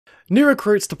New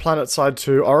recruits to Planetside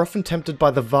 2 are often tempted by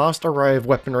the vast array of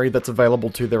weaponry that's available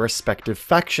to their respective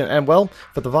faction, and well,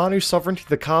 for the Vanu Sovereignty,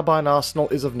 the Carbine arsenal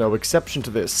is of no exception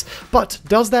to this. But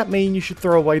does that mean you should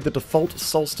throw away the default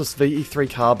Solstice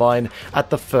VE-3 Carbine at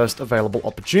the first available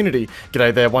opportunity?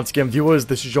 G'day there once again viewers,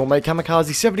 this is your mate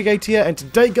Kamikaze78 here, and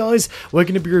today guys, we're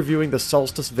going to be reviewing the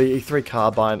Solstice VE-3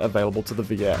 Carbine available to the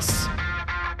VS.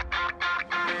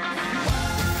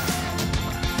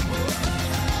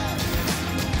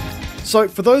 So,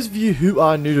 for those of you who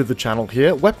are new to the channel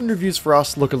here, weapon reviews for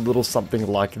us look a little something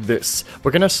like this.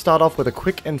 We're going to start off with a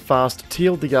quick and fast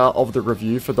TLDR of the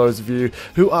review for those of you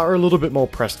who are a little bit more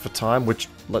pressed for time, which,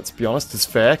 let's be honest, is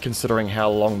fair considering how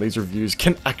long these reviews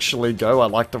can actually go. I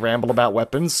like to ramble about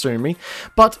weapons, sue me.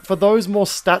 But for those more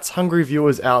stats-hungry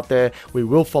viewers out there, we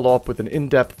will follow up with an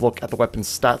in-depth look at the weapon's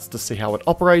stats to see how it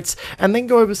operates, and then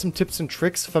go over some tips and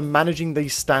tricks for managing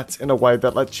these stats in a way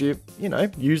that lets you,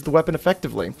 use the weapon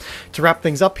effectively. To wrap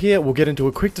things up here, we'll get into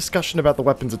a quick discussion about the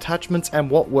weapon's attachments and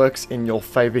what works in your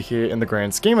favour here in the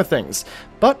grand scheme of things.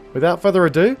 But without further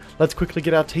ado, let's quickly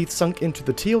get our teeth sunk into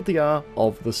the TLDR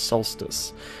of the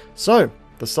Solstice. So,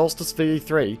 the Solstice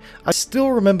VE-3. I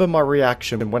still remember my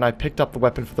reaction when I picked up the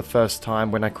weapon for the first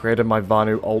time when I created my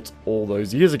Vanu ult all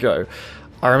those years ago.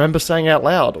 I remember saying out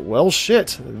loud, well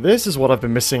shit, this is what I've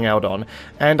been missing out on,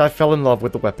 and I fell in love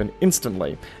with the weapon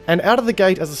instantly. And out of the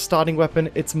gate as a starting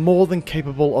weapon, it's more than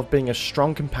capable of being a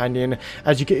strong companion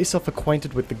as you get yourself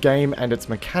acquainted with the game and its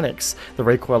mechanics. The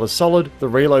recoil is solid, the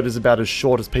reload is about as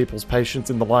short as people's patience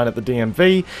in the line at the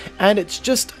DMV, and it's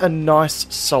just a nice,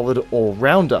 solid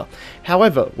all-rounder.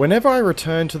 However, whenever I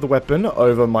return to the weapon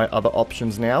over my other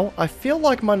options now, I feel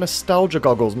like my nostalgia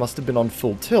goggles must have been on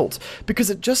full tilt, because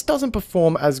it just doesn't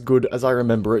perform as good as I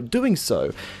remember it doing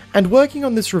so. And working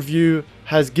on this review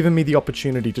has given me the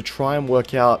opportunity to try and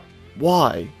work out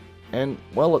why. And,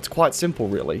 well, it's quite simple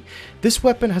really. This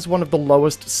weapon has one of the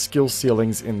lowest skill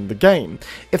ceilings in the game.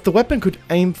 If the weapon could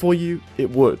aim for you, it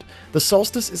would. The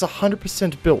Solstice is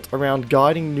 100% built around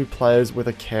guiding new players with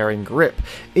a caring grip,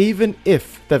 even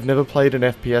if they've never played an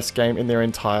FPS game in their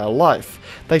entire life.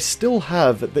 They still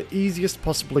have the easiest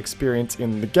possible experience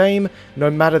in the game,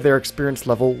 no matter their experience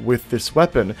level with this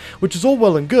weapon, which is all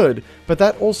well and good, but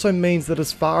that also means that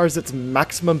as far as its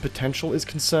maximum potential is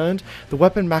concerned, the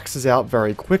weapon maxes out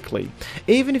very quickly.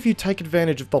 Even if you take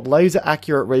advantage of the laser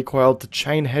accurate recoil to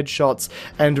chain headshots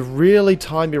and really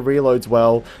time your reloads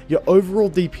well, your overall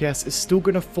DPS is still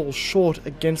going to fall short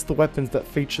against the weapons that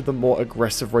feature the more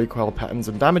aggressive recoil patterns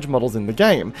and damage models in the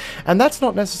game. And that's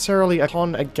not necessarily a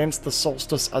con against the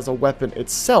Solstice as a weapon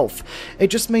itself. It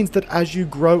just means that as you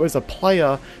grow as a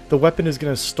player, the weapon is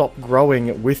going to stop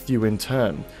growing with you in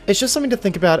turn. It's just something to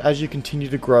think about as you continue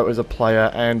to grow as a player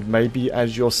and maybe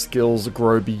as your skills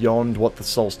grow beyond what the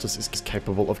Solstice is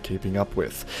capable of keeping up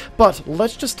with. But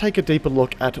let's just take a deeper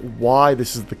look at why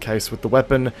this is the case with the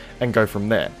weapon and go from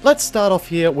there. Let's start off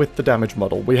here with the damage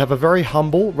model. We have a very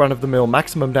humble run-of-the-mill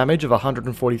maximum damage of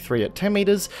 143 at 10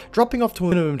 meters, dropping off to a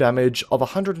minimum damage of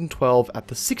 112 at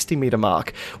the 60 meter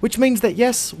mark, which means that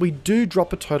yes, we do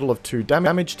drop a total of 2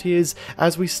 damage tiers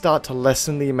as we start to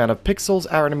lessen the amount of pixels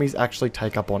our enemies actually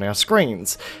take up on our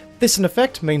screens. This in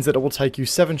effect means that it will take you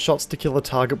 7 shots to kill a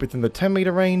target within the 10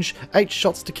 meter range, 8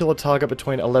 shots to kill a target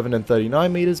between 11 and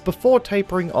 39 meters, before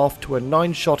tapering off to a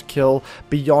 9 shot kill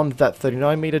beyond that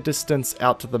 39 meter distance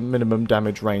out to the minimum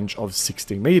damage range of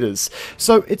 60 meters.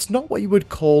 So it's not what you would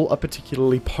call a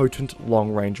particularly potent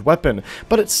long range weapon,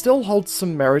 but it still holds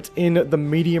some merit in the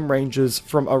medium ranges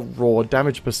from a raw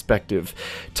damage perspective.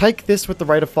 Take this with the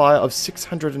rate of fire of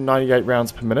 698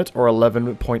 rounds per minute or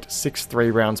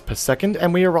 11.63 rounds per second,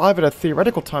 and we arrive at a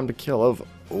theoretical time to kill of,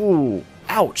 ooh,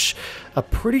 ouch, a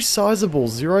pretty sizable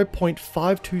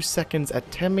 0.52 seconds at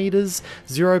 10 meters,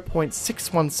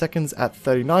 0.61 seconds at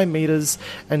 39 meters,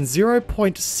 and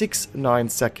 0.69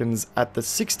 seconds at the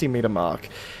 60 meter mark.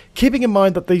 Keeping in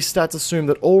mind that these stats assume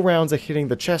that all rounds are hitting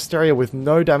the chest area with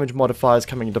no damage modifiers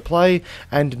coming into play,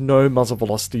 and no muzzle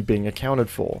velocity being accounted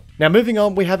for. Now moving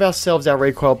on, we have ourselves our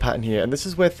recoil pattern here, and this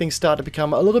is where things start to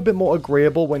become a little bit more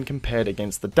agreeable when compared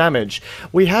against the damage.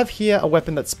 We have here a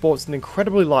weapon that sports an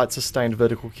incredibly light sustained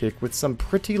vertical kick with some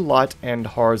pretty light and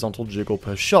horizontal jiggle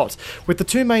per shot, with the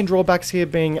 2 main drawbacks here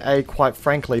being a quite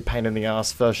frankly pain in the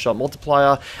ass first shot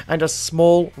multiplier and a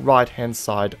small right hand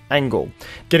side angle.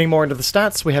 Getting more into the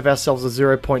stats, we have ourselves a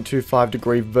 0.25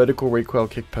 degree vertical recoil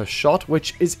kick per shot,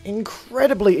 which is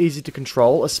incredibly easy to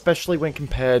control, especially when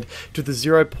compared to the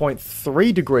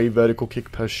 0.3 degree vertical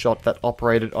kick per shot that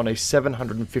operated on a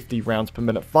 750 rounds per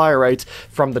minute fire rate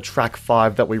from the Track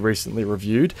 5 that we recently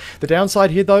reviewed. The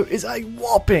downside here though is a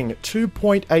whopping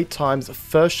 2.8 times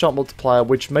first shot multiplier,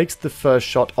 which makes the first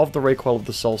shot of the recoil of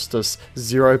the Solstice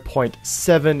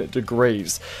 0.7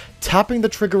 degrees. Tapping the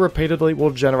trigger repeatedly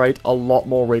will generate a lot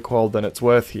more recoil than it's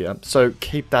worth here, so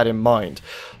keep that in mind.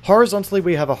 Horizontally,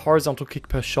 we have a horizontal kick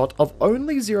per shot of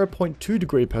only 0.2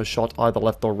 degree per shot either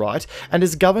left or right, and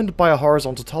is governed by a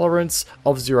horizontal tolerance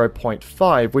of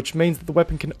 0.5, which means that the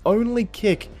weapon can only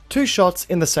kick 2 shots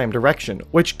in the same direction,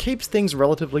 which keeps things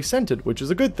relatively centered, which is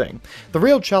a good thing. The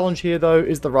real challenge here though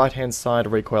is the right hand side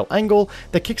recoil angle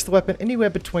that kicks the weapon anywhere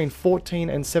between 14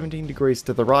 and 17 degrees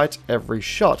to the right every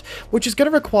shot, which is going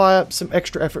to require some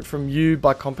extra effort from you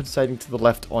by compensating to the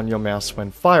left on your mouse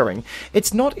when firing.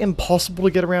 It's not impossible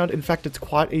to get around, in fact it's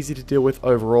quite easy to deal with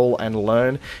overall and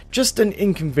learn, just an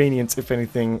inconvenience if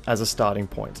anything as a starting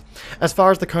point. As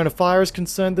far as the cone of fire is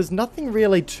concerned, there's nothing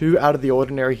really too out of the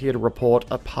ordinary here to report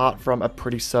apart from a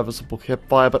pretty serviceable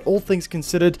hipfire, but all things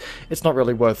considered, it's not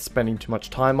really worth spending too much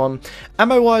time on.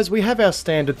 Ammo wise, we have our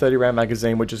standard 30 round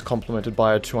magazine, which is complemented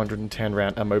by a 210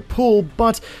 round ammo pool,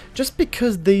 but just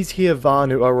because these here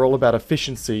Vanu are all about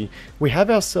efficiency, we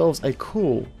have ourselves a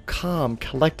cool, calm,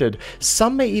 collected,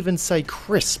 some may even say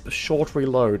crisp short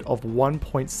reload of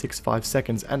 1.65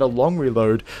 seconds and a long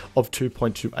reload of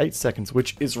 2.28 seconds,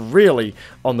 which is really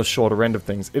on the shorter end of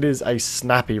things. It is a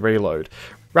snappy reload.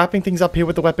 Wrapping things up here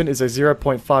with the weapon is a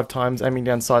 0.5 times aiming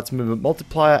down sights movement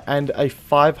multiplier and a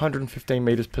 515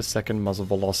 meters per second muzzle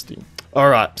velocity.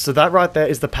 Alright, so that right there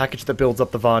is the package that builds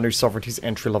up the Vanu Sovereignty's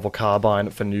entry-level carbine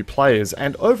for new players,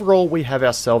 and overall we have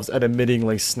ourselves an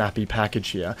admittingly snappy package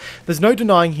here. There's no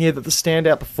denying here that the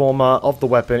standout performer of the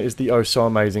weapon is the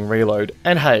oh-so-amazing reload,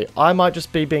 and hey, I might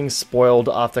just be being spoiled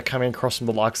after coming across from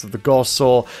the likes of the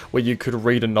Gosaw, where you could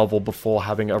read a novel before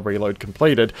having a reload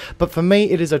completed, but for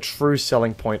me it is a true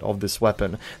selling point of this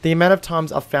weapon. The amount of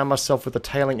times I've found myself with a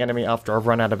tailing enemy after I've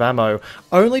run out of ammo,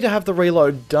 only to have the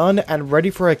reload done and ready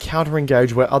for a counter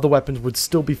engage where other weapons would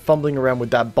still be fumbling around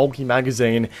with that bulky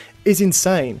magazine, is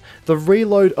insane. The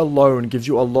reload alone gives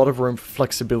you a lot of room for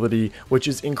flexibility, which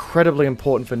is incredibly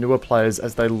important for newer players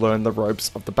as they learn the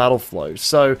ropes of the battle flow.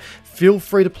 So feel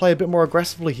free to play a bit more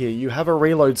aggressively here. You have a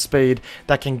reload speed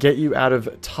that can get you out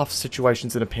of tough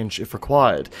situations in a pinch if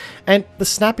required. And the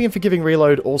snappy and forgiving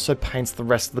reload also paints the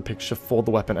rest of the picture for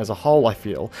the weapon as a whole, I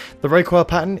feel. The recoil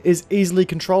pattern is easily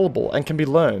controllable and can be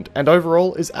learned, and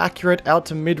overall is accurate out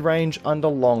to mid-range under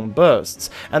long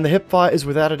bursts. And the hipfire is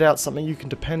without a doubt something you can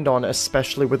depend on,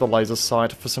 especially with a laser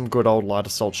sight for some good old light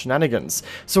assault shenanigans.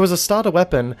 So as a starter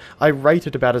weapon, I rate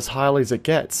it about as highly as it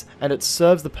gets, and it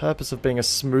serves the purpose of being a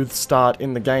smooth start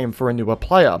in the game for a newer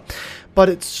player. But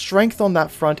its strength on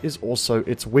that front is also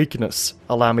its weakness.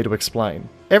 Allow me to explain.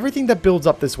 Everything that builds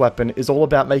up this weapon is all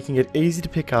about making it easy to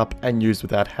pick up and use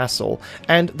without hassle,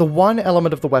 and the one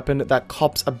element of the weapon that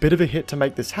cops a bit of a hit to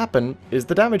make this happen is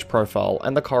the damage profile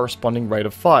and the corresponding rate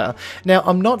of fire. Now,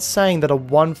 I'm not saying that a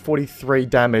 143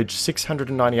 damage,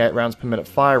 698 rounds per minute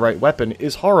fire rate weapon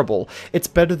is horrible. It's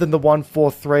better than the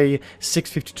 143,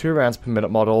 652 rounds per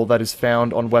minute model that is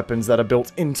found on weapons that are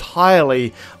built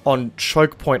entirely on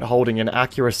choke point holding and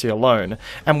accuracy alone,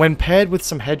 and when paired with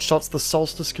some headshots, the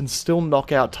Solstice can still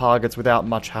knock out targets without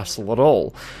much hassle at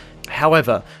all.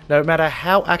 However, no matter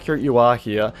how accurate you are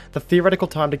here, the theoretical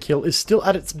time to kill is still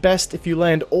at its best if you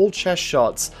land all chest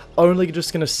shots, only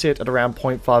just going to sit at around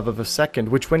 0.5 of a second,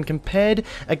 which when compared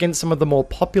against some of the more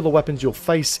popular weapons you'll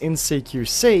face in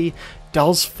CQC,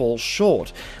 does fall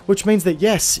short, which means that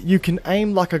yes, you can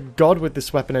aim like a god with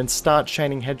this weapon and start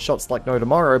chaining headshots like no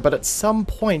tomorrow, but at some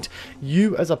point,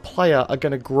 you as a player are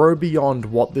going to grow beyond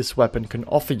what this weapon can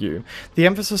offer you. The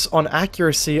emphasis on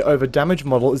accuracy over damage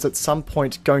model is at some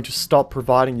point going to stop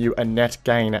providing you a net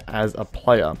gain as a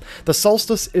player. The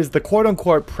Solstice is the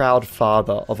quote-unquote proud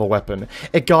father of a weapon.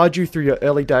 It guides you through your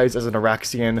early days as an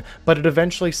Araxian, but it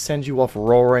eventually sends you off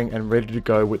roaring and ready to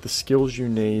go with the skills you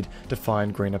need to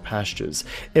find greener pastures.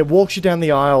 It walks you down the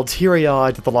aisle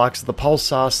teary-eyed to the likes of the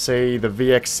Pulsar C, the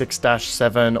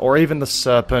VX6-7, or even the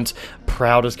Serpent,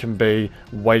 proud as can be,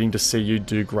 waiting to see you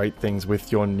do great things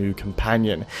with your new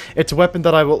companion. It's a weapon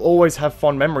that I will always have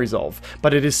fond memories of,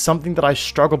 but it is something that I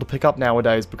struggle to pick up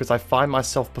nowadays because I find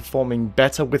myself performing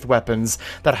better with weapons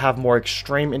that have more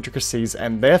extreme intricacies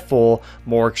and therefore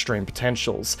more extreme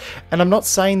potentials. And I'm not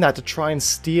saying that to try and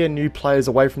steer new players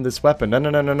away from this weapon.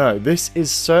 No. This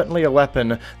is certainly a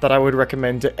weapon that I would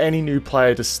recommend to any new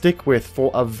player to stick with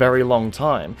for a very long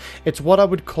time. It's what I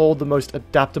would call the most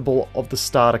adaptable of the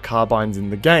starter carbines in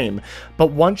the game, but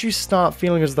once you start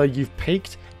feeling as though you've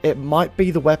peaked, it might be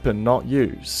the weapon, not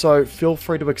you, so feel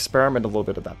free to experiment a little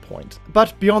bit at that point.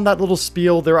 But beyond that little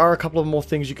spiel, there are a couple of more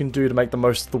things you can do to make the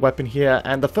most of the weapon here,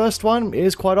 and the first one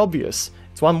is quite obvious.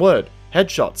 It's one word: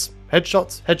 headshots.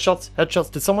 Headshots, headshots,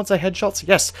 headshots. Did someone say headshots?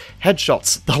 Yes,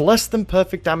 headshots. The less than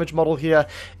perfect damage model here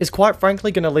is quite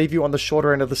frankly going to leave you on the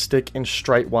shorter end of the stick in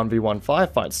straight 1v1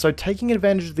 firefights. So taking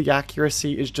advantage of the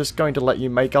accuracy is just going to let you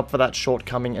make up for that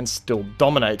shortcoming and still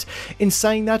dominate. In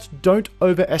saying that, don't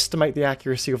overestimate the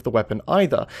accuracy of the weapon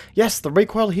either. Yes, the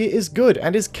recoil here is good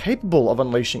and is capable of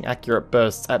unleashing accurate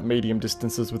bursts at medium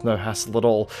distances with no hassle at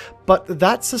all, but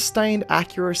that sustained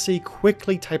accuracy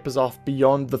quickly tapers off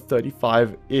beyond the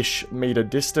 35-ish meter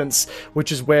distance,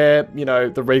 which is where, you know,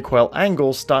 the recoil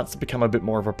angle starts to become a bit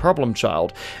more of a problem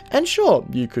child. And sure,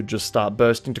 you could just start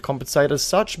bursting to compensate as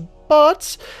such,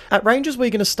 but at ranges where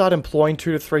you're going to start employing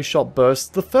 2 to 3 shot bursts,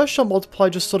 the first shot multiplier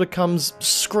just sort of comes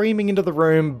screaming into the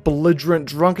room, belligerent,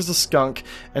 drunk as a skunk,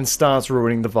 and starts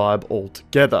ruining the vibe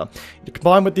altogether. You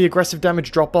combine with the aggressive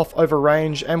damage drop off over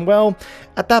range, and well,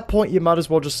 at that point you might as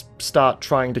well just start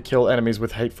trying to kill enemies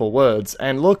with hateful words.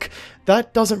 And look,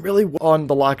 that doesn't really work on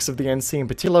the likes of the NC in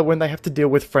particular when they have to deal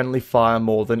with friendly fire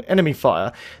more than enemy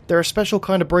fire. They're a special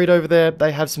kind of breed over there,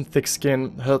 they have some thick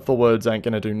skin, hurtful words ain't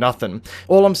gonna do nothing.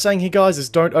 All I'm saying here, guys, is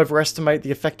don't overestimate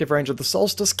the effective range of the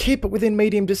Solstice, keep it within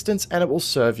medium distance and it will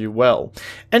serve you well.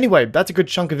 Anyway, that's a good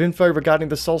chunk of info regarding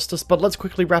the Solstice, but let's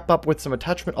quickly wrap up with some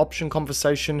attachment option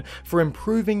conversation for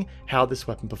improving how this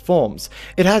weapon performs.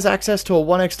 It has access to a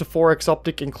 1x to 4x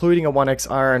optic, including a 1x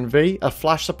RNV, a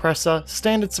flash suppressor,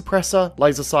 standard suppressor,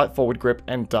 laser sight, forward grip,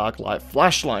 and dark light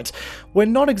flashlight. We're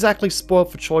not exactly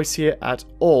spoiled for choice here at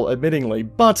all, admittingly,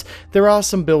 but there are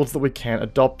some builds that we can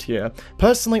adopt here.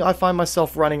 Personally, I find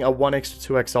myself running a 1x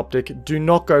to 2x optic. Do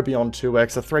not go beyond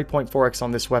 2x. A 3.4x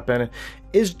on this weapon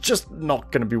is just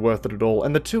not going to be worth it at all,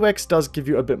 and the 2x does give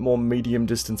you a bit more medium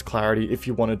distance clarity if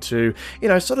you wanted to, you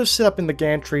know, sort of sit up in the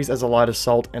gantries as a light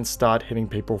assault and start hitting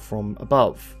people from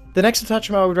above. The next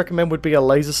attachment I would recommend would be a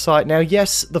laser sight. Now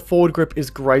yes, the forward grip is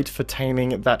great for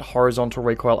taming that horizontal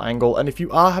recoil angle, and if you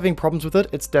are having problems with it,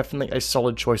 it's definitely a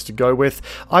solid choice to go with.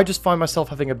 I just find myself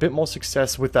having a bit more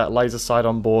success with that laser sight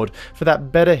on board for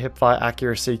that better hipfire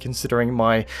accuracy, considering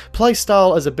my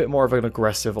playstyle as a bit more of an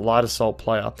aggressive light assault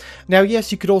player. Now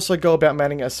yes, you could also go about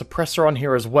mounting a suppressor on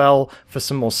here as well for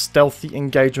some more stealthy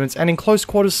engagements, and in close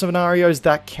quarters scenarios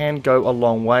that can go a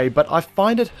long way, but I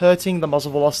find it hurting the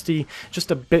muzzle velocity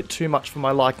just a bit too much for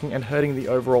my liking and hurting the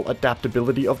overall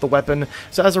adaptability of the weapon,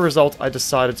 so as a result I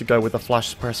decided to go with a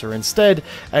flash suppressor instead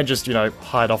and just, you know,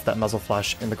 hide off that muzzle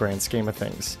flash in the grand scheme of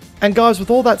things. And guys,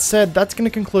 with all that said, that's going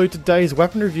to conclude today's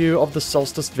weapon review of the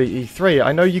Solstice VE-3.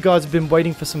 I know you guys have been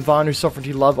waiting for some Vanu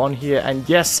Sovereignty love on here, and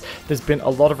yes, there's been a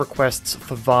lot of requests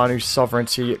for Vanu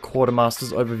Sovereignty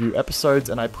Quartermasters overview episodes,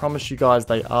 and I promise you guys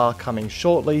they are coming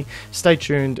shortly. Stay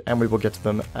tuned and we will get to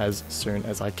them as soon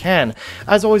as I can.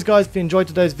 As always guys, if you enjoyed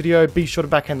today's video, be sure to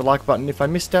backhand the like button. If I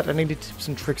missed out any tips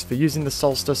and tricks for using the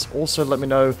Solstice, also let me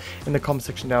know in the comment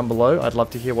section down below. I'd love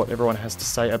to hear what everyone has to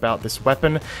say about this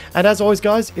weapon. And as always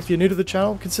guys, if you're new to the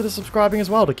channel, consider subscribing as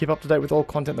well to keep up to date with all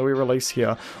content that we release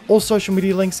here. All social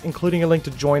media links, including a link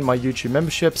to join my YouTube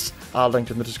memberships, are linked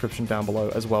in the description down below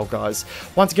as well guys.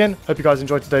 Once again, hope you guys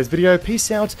enjoyed today's video. Peace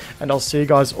out, and I'll see you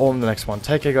guys all in the next one.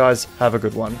 Take care guys, have a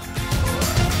good one.